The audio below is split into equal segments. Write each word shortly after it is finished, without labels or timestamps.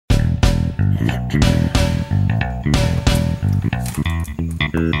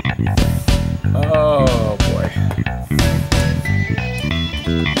Oh boy.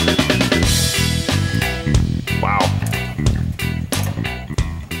 Wow.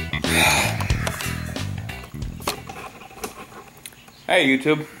 Hey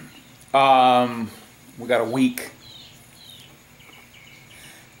YouTube. We got a week.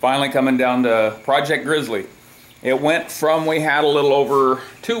 Finally coming down to Project Grizzly. It went from we had a little over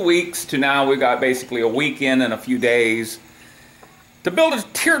 2 weeks to now we got basically a weekend and a few days to build a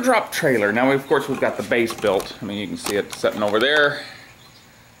teardrop trailer. Now, of course, we've got the base built. I mean, you can see it sitting over there.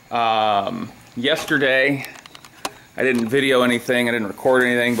 Yesterday, I didn't video anything, I didn't record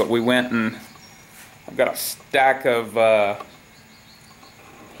anything, but we went and I've got a stack of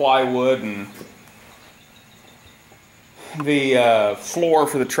plywood and the floor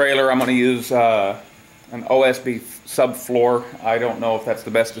for the trailer. I'm going to use an OSB subfloor. I don't know if that's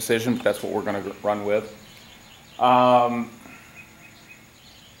the best decision, but that's what we're going to run with. I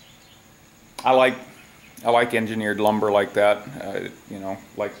like engineered lumber like that, you know,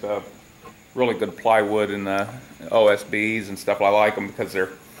 like the really good plywood and the OSBs and stuff. I like them because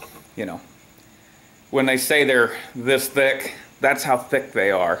they're, you know, when they say they're this thick, that's how thick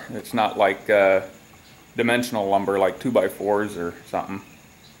they are. It's not like dimensional lumber like 2x4s or something,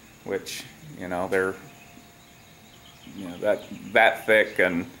 which, you know, they're, you know, that thick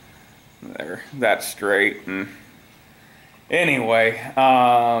and they're that straight. And anyway,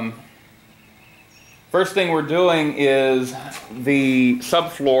 first thing we're doing is the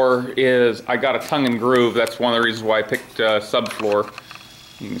subfloor is, I got a tongue and groove. That's one of the reasons why I picked subfloor.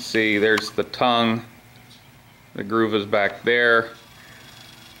 You can see there's the tongue. The groove is back there.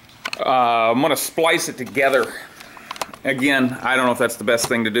 I'm gonna splice it together. Again, I don't know if that's the best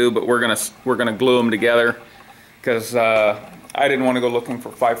thing to do, but we're gonna glue them together because I didn't want to go looking for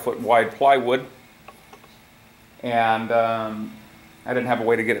 5-foot wide plywood, and I didn't have a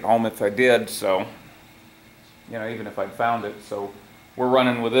way to get it home if I did. So, you know, even if I'd found it. So we're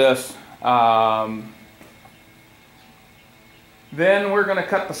running with this. Then we're gonna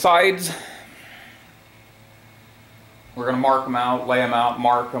cut the sides. We're going to mark them out, lay them out,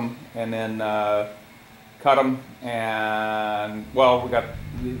 mark them, and then cut them. And, well, we're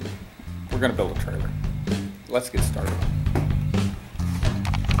going to build a trailer. Let's get started.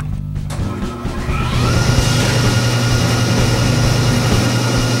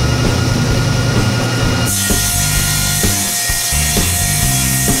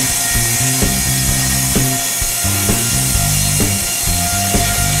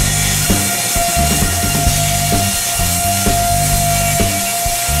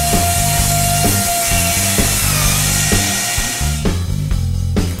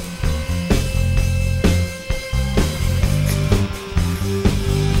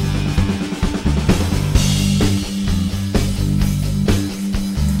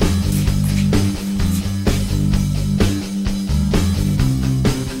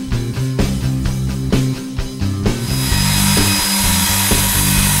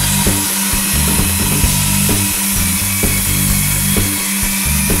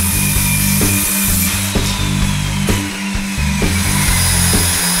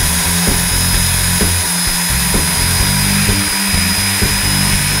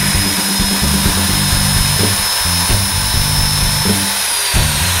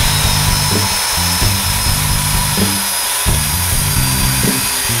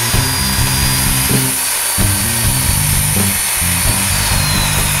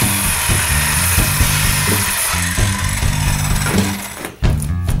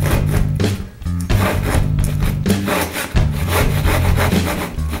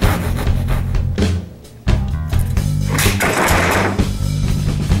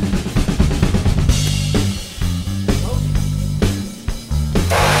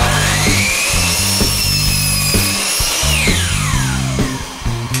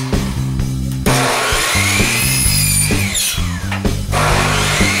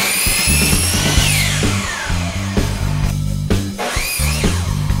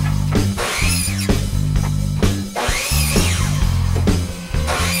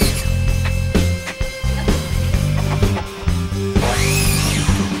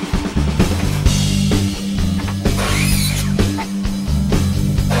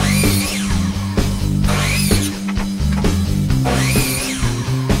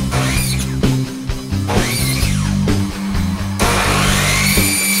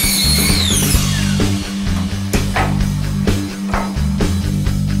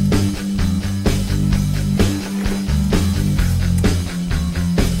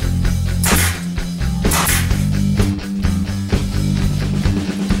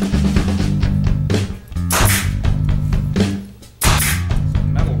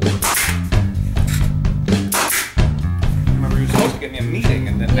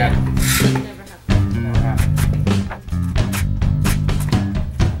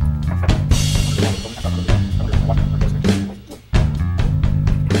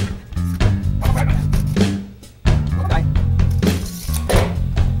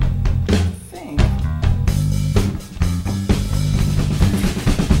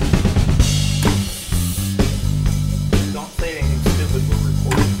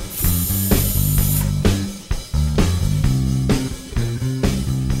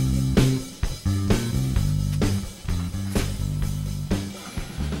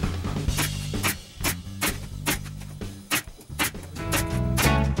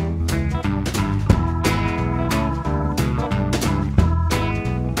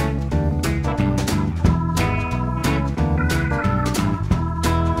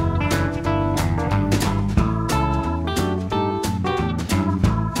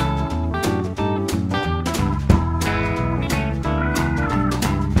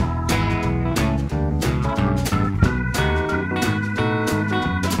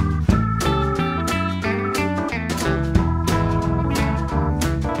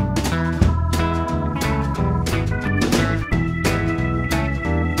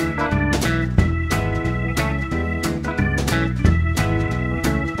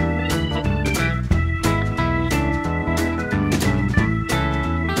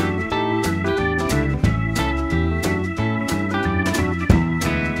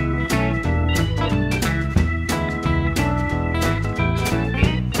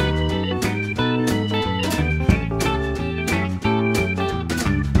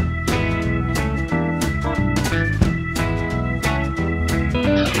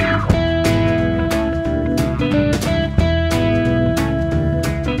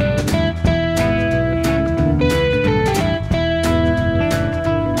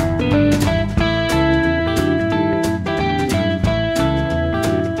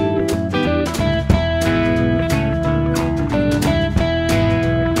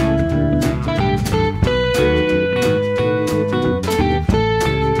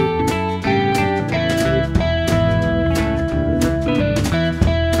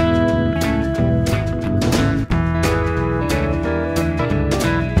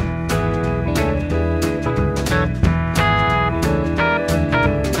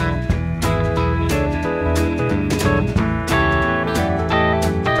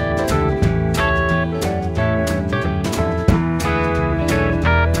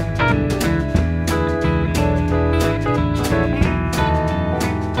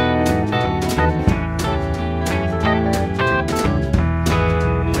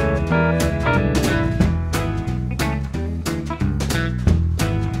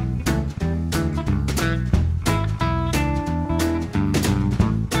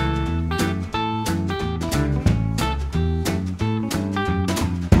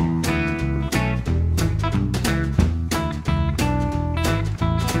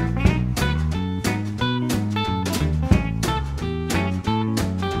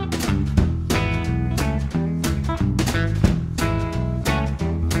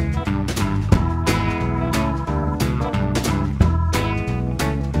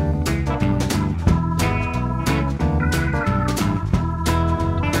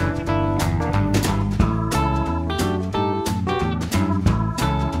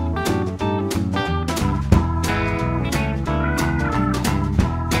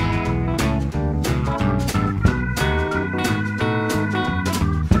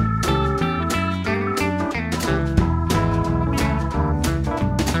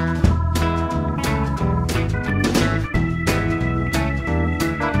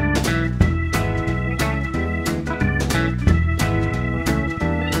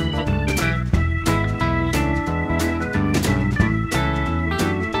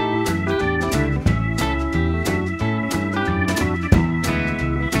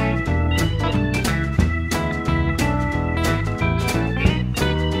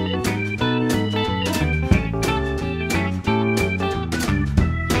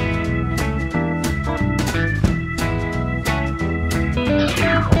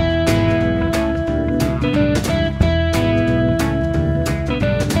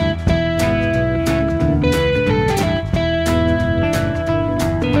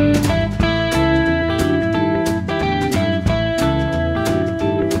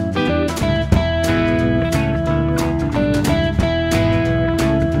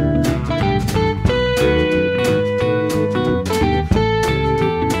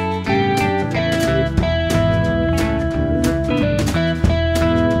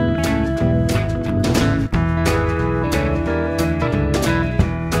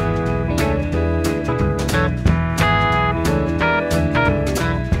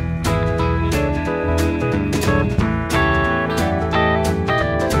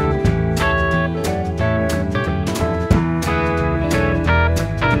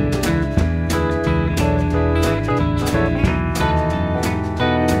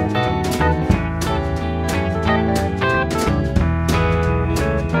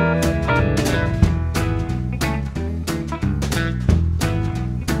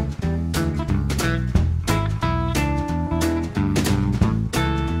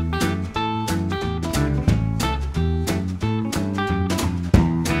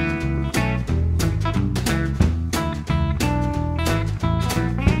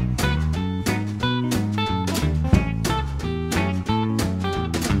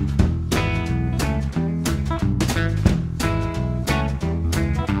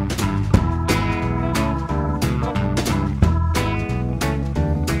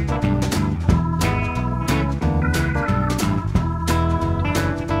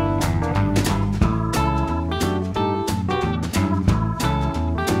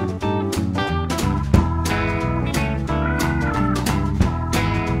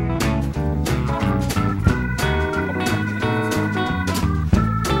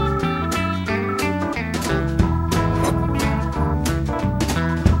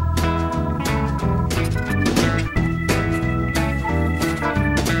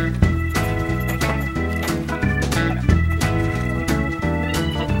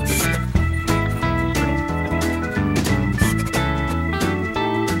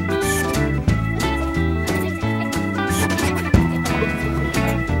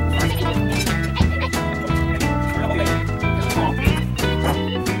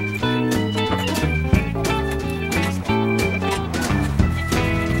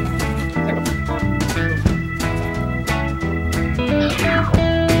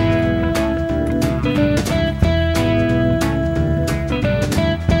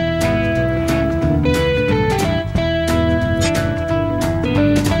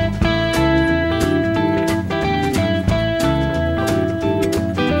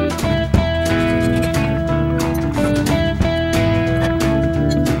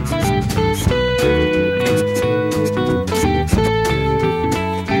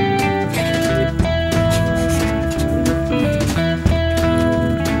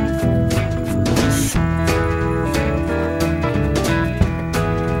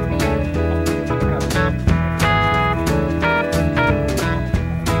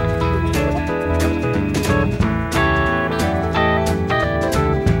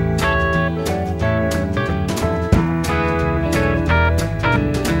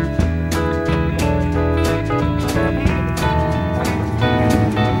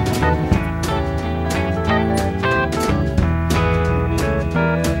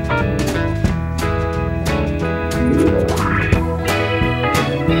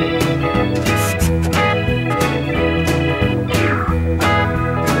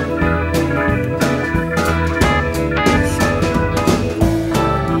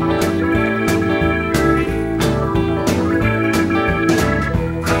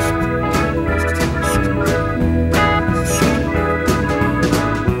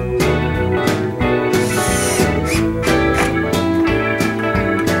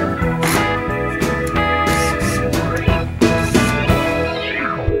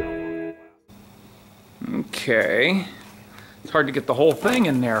 It's hard to get the whole thing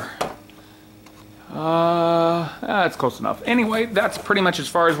in there. That's close enough. Anyway, that's pretty much as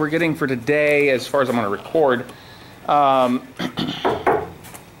far as we're getting for today, as far as I'm going to record.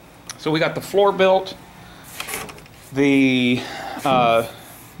 So we got the floor built, the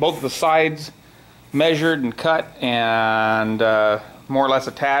both the sides measured and cut and more or less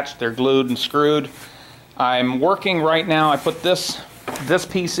attached. They're glued and screwed. I'm working right now. I put this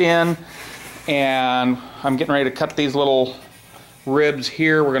piece in, and I'm getting ready to cut these little ribs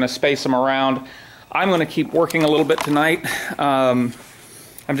here. We're going to space them around. I'm going to keep working a little bit tonight. I'm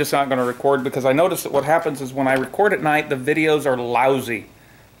just not going to record because I noticed that what happens is when I record at night, the videos are lousy.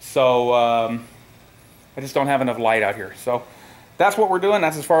 So I just don't have enough light out here. So that's what we're doing.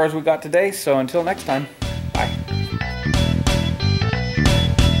 That's as far as we got today. So until next time.